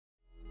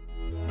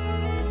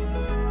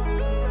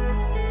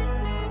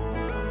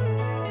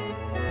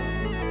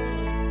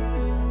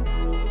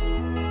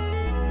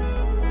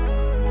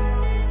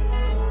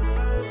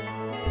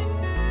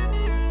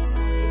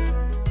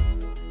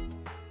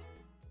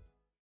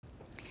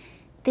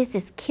This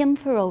is Kim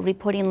Faurot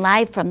reporting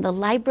live from the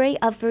Library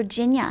of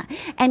Virginia.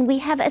 And we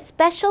have a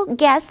special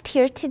guest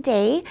here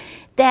today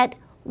that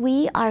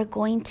we are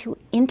going to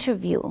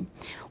interview.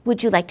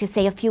 Would you like to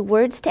say a few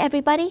words to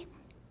everybody?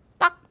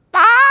 Bok,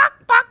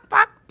 bok, bok,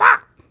 bok,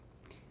 bok.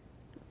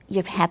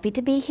 You're happy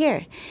to be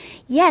here.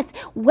 Yes,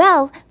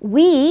 well,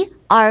 we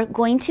are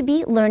going to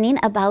be learning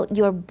about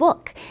your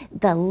book,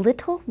 The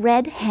Little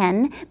Red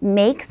Hen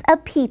Makes a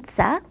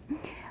Pizza,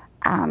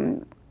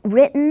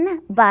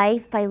 written by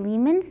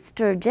Philemon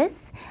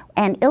Sturgis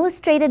and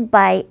illustrated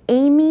by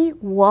Amy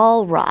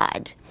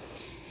Walrod.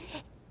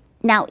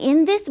 Now,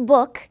 in this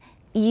book,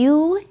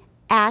 you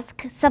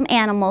ask some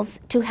animals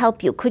to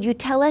help you. Could you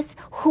tell us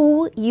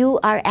who you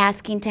are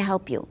asking to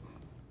help you?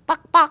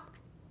 Bok, bok,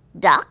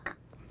 duck.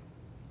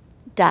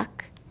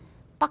 Duck.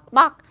 Bok,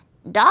 bok,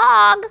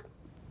 dog.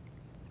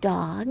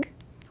 Dog.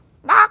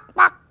 Bok,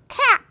 bok,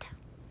 cat.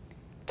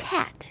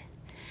 Cat.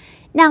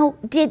 Now,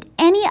 did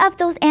any of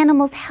those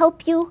animals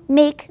help you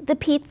make the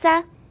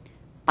pizza?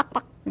 Bok,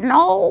 bok,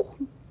 no.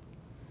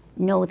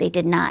 No, they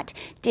did not.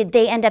 Did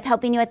they end up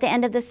helping you at the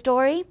end of the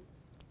story?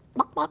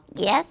 Bok, bok,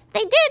 yes,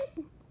 they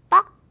did.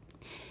 Bok.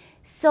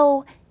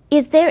 So,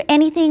 is there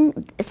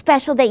anything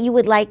special that you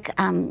would like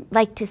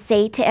to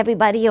say to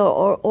everybody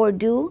or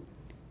do?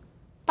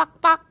 Bok,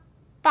 bok,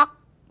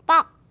 bok,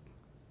 bok.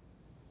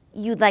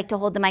 You'd like to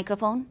hold the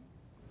microphone?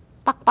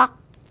 Bok, bok.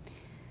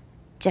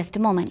 Just a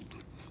moment.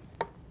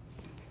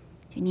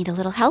 You need a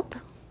little help?